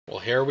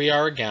here we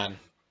are again.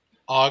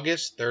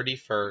 August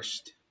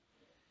 31st,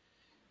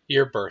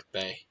 your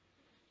birthday.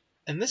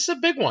 And this is a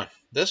big one.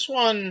 This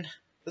one's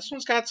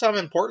got some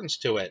importance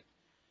to it.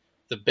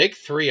 The big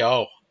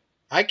 3-0.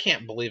 I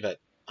can't believe it.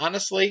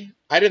 Honestly,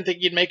 I didn't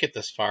think you'd make it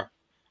this far.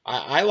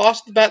 I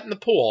lost the bet in the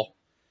pool,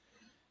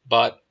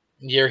 but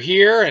you're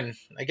here, and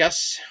I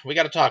guess we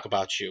got to talk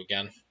about you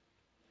again.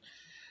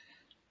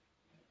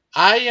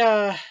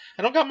 I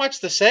don't got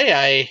much to say.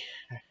 I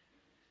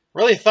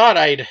really thought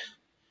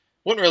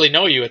wouldn't really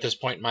know you at this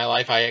point in my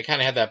life. I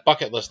kind of had that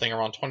bucket list thing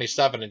around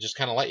 27 and just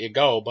kind of let you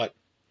go, but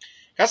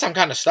I guess I'm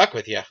kind of stuck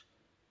with you.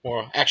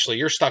 Well, actually,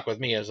 you're stuck with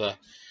me as a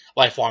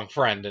lifelong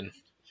friend and,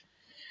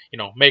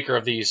 maker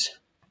of these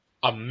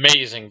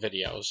amazing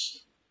videos.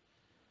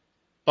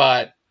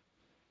 But,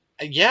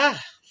 yeah,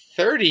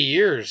 30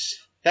 years.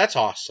 That's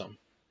awesome.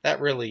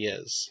 That really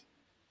is.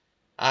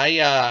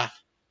 I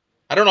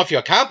don't know if you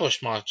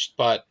accomplished much,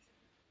 but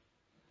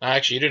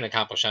actually, you didn't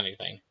accomplish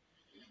anything.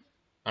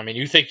 I mean,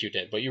 you think you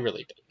did, but you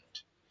really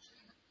didn't.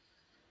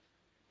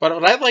 But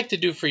what I'd like to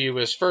do for you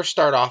is first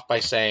start off by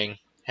saying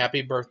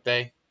happy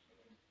birthday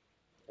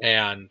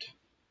and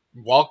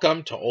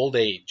welcome to old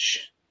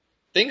age.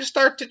 Things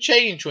start to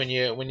change when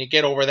you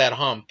get over that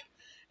hump.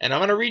 And I'm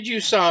going to read you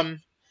just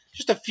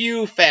a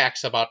few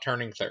facts about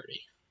turning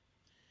 30.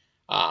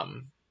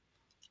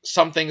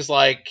 Some things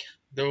like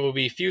there will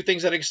be few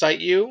things that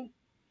excite you,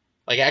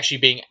 like actually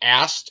being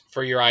asked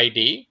for your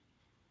ID.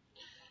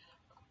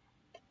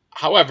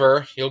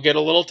 However, you'll get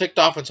a little ticked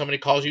off when somebody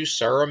calls you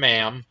sir or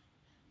ma'am,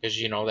 because,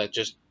 that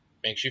just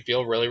makes you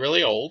feel really,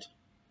 really old.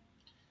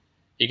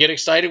 You get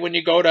excited when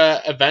you go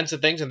to events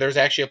and things and there's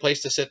actually a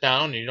place to sit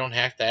down and you don't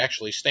have to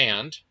actually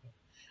stand.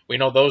 We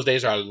know those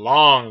days are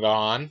long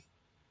gone.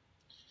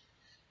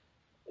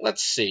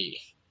 Let's see.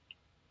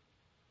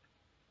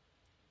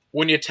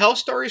 When you tell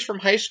stories from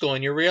high school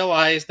and you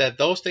realize that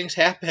those things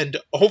happened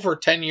over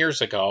 10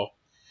 years ago,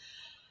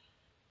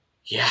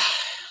 yeah.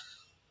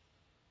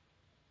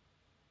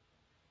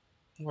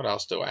 What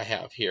else do I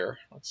have here?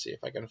 Let's see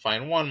if I can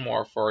find one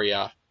more for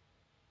you.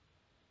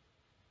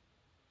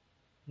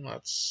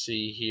 Let's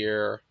see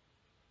here.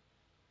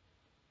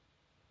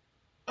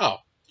 Oh,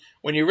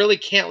 when you really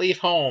can't leave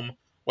home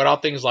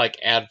without things like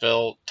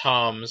Advil,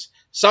 Tums,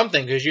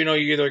 something, because you're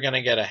either going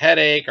to get a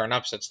headache or an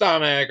upset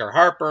stomach or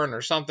heartburn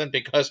or something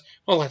because,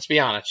 well, let's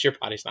be honest, your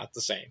body's not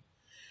the same.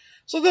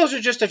 So those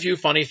are just a few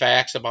funny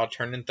facts about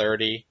turning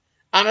 30.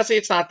 Honestly,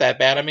 it's not that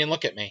bad. I mean,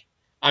 look at me.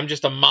 I'm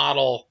just a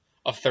model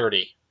of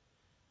 30.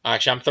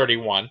 Actually, I'm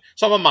 31.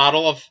 So I'm a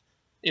model of,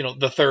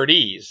 the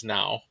 30s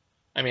now.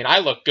 I mean, I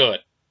look good.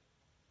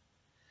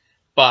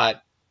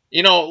 But,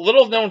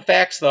 little known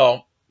facts,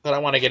 though, that I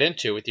want to get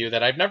into with you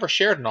that I've never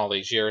shared in all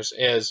these years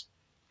is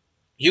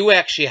you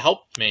actually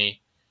helped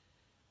me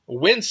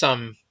win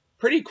some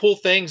pretty cool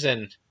things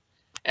and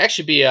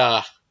actually be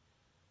a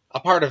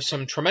part of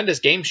some tremendous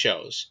game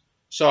shows.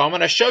 So I'm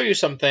going to show you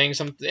some things,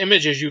 some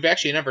images you've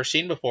actually never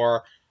seen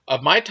before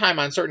of my time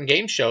on certain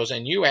game shows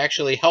and you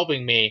actually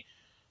helping me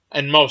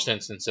in most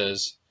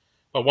instances,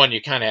 but one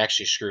you kind of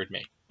actually screwed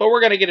me. But we're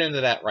going to get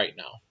into that right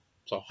now.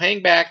 So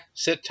hang back,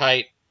 sit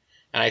tight,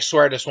 and I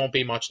swear this won't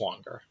be much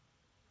longer.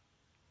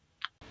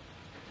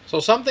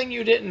 So something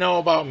you didn't know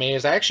about me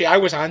is I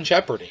was on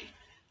Jeopardy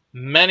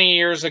many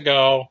years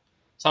ago,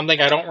 something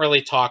I don't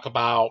really talk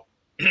about,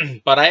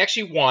 but I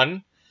actually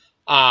won,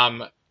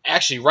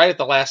 actually right at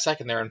the last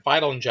second there in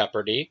Final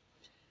Jeopardy,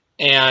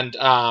 and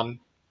I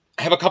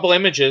have a couple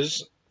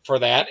images for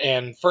that,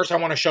 and first I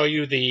want to show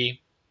you the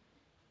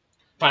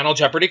Final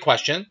Jeopardy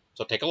question,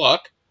 so take a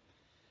look.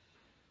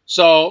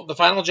 So the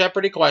Final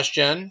Jeopardy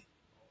question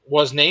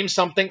was name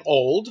something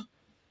old,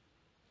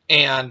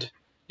 and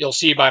you'll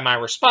see by my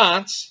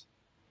response,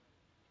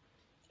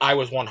 I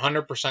was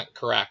 100%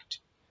 correct.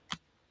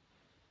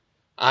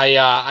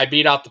 I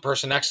beat out the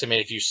person next to me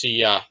if you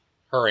see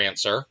her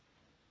answer.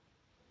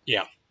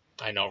 Yeah,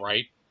 I know,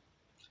 right?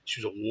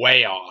 She was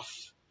way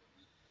off.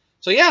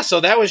 So yeah, so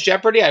that was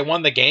Jeopardy. I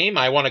won the game.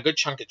 I won a good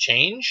chunk of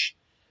change.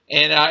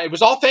 And it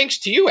was all thanks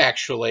to you,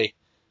 actually.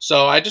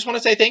 So I just want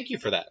to say thank you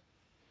for that.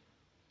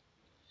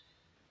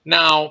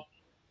 Now,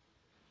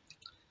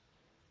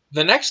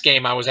 the next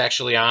game I was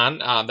actually on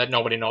that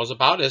nobody knows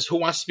about is Who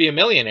Wants to Be a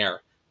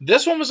Millionaire?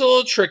 This one was a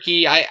little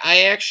tricky.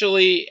 I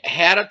actually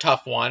had a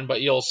tough one,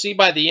 but you'll see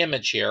by the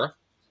image here.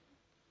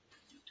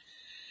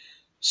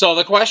 So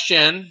the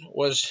question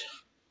was,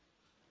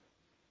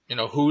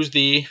 who's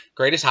the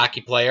greatest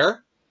hockey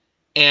player?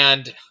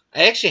 And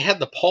I actually had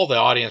to poll the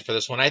audience for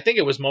this one. I think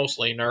it was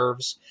mostly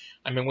nerves.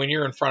 I mean, when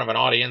you're in front of an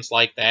audience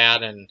like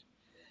that and,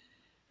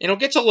 it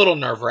gets a little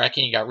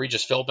nerve-wracking. You got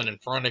Regis Philbin in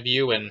front of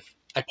you. And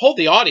I polled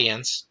the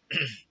audience,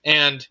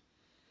 and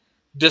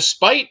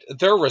despite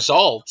their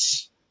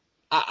results,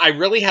 I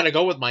really had to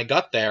go with my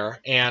gut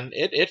there, and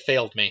it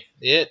failed me.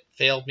 It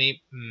failed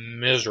me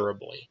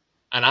miserably.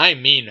 And I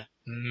mean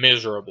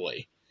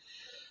miserably.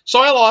 So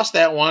I lost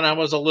that one. I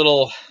was a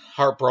little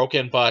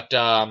heartbroken, but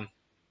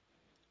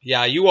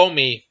yeah, you owe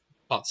me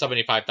about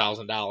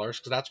 $75,000,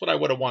 because that's what I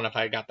would have won if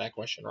I got that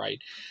question right.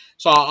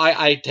 So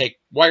I take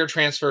wire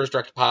transfers,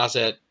 direct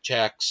deposit,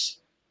 checks,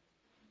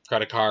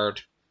 credit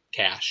card,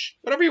 cash,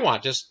 whatever you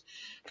want. Just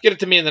get it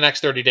to me in the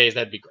next 30 days.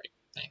 That'd be great.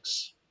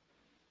 Thanks.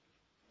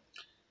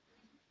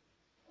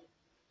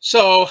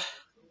 So,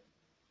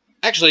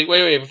 actually,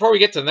 wait. Before we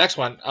get to the next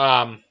one,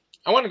 I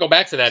want to go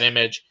back to that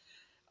image.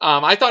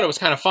 I thought it was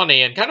kind of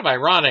funny and kind of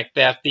ironic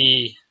that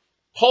the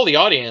poll the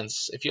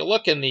audience, if you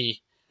look in the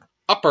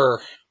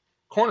upper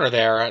corner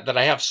there that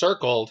I have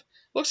circled,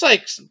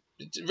 it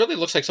really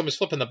looks like somebody's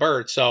flipping the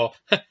bird. So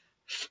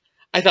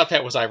I thought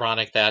that was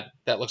ironic that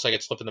looks like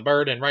it's flipping the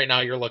bird, and right now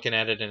you're looking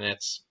at it and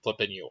it's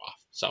flipping you off.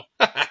 So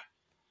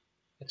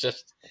it's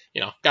just,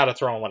 got to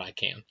throw in what I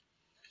can.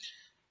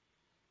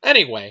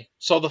 Anyway,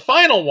 so the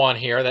final one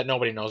here that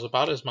nobody knows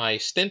about is my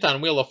stint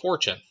on Wheel of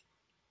Fortune.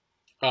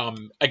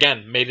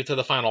 Again, made it to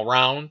the final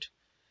round.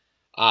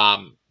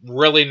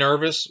 Really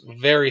nervous,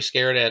 very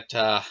scared at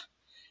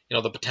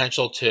the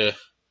potential to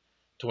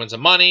win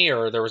some money,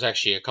 or there was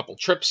actually a couple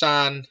trips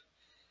on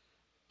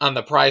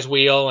the prize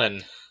wheel,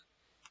 and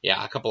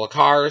a couple of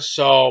cars.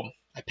 So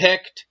I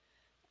picked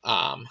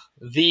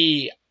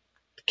the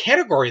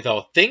category,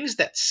 though, things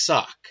that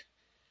suck.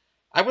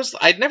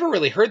 I'd never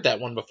really heard that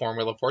one before in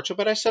Wheel of Fortune,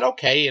 but I said,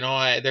 okay,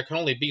 there can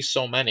only be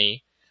so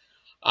many.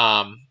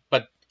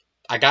 But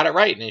I got it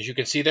right, and as you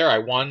can see there, I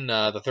won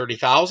the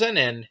 $30,000,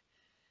 and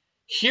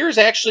here's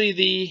actually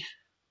the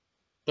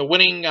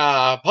winning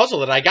puzzle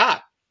that I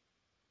got.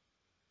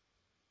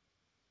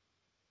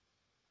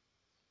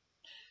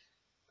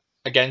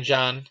 Again,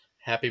 John,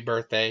 happy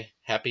birthday.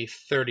 Happy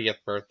 30th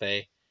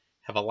birthday.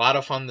 Have a lot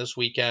of fun this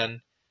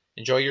weekend.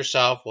 Enjoy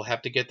yourself. We'll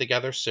have to get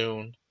together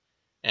soon.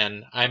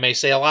 And I may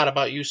say a lot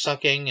about you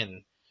sucking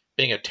and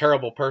being a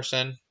terrible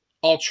person.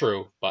 All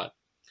true, but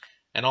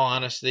in all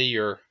honesty,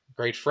 you're a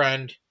great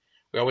friend.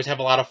 We always have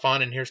a lot of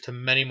fun, and here's to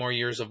many more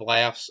years of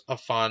laughs, of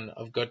fun,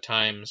 of good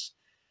times,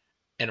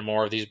 and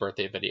more of these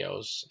birthday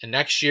videos. And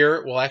next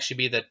year will actually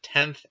be the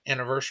 10th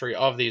anniversary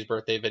of these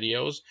birthday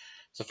videos.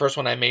 It's the first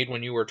one I made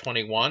when you were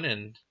 21,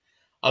 and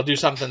I'll do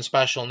something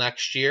special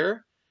next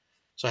year.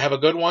 So have a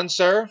good one,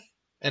 sir,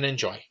 and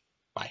enjoy.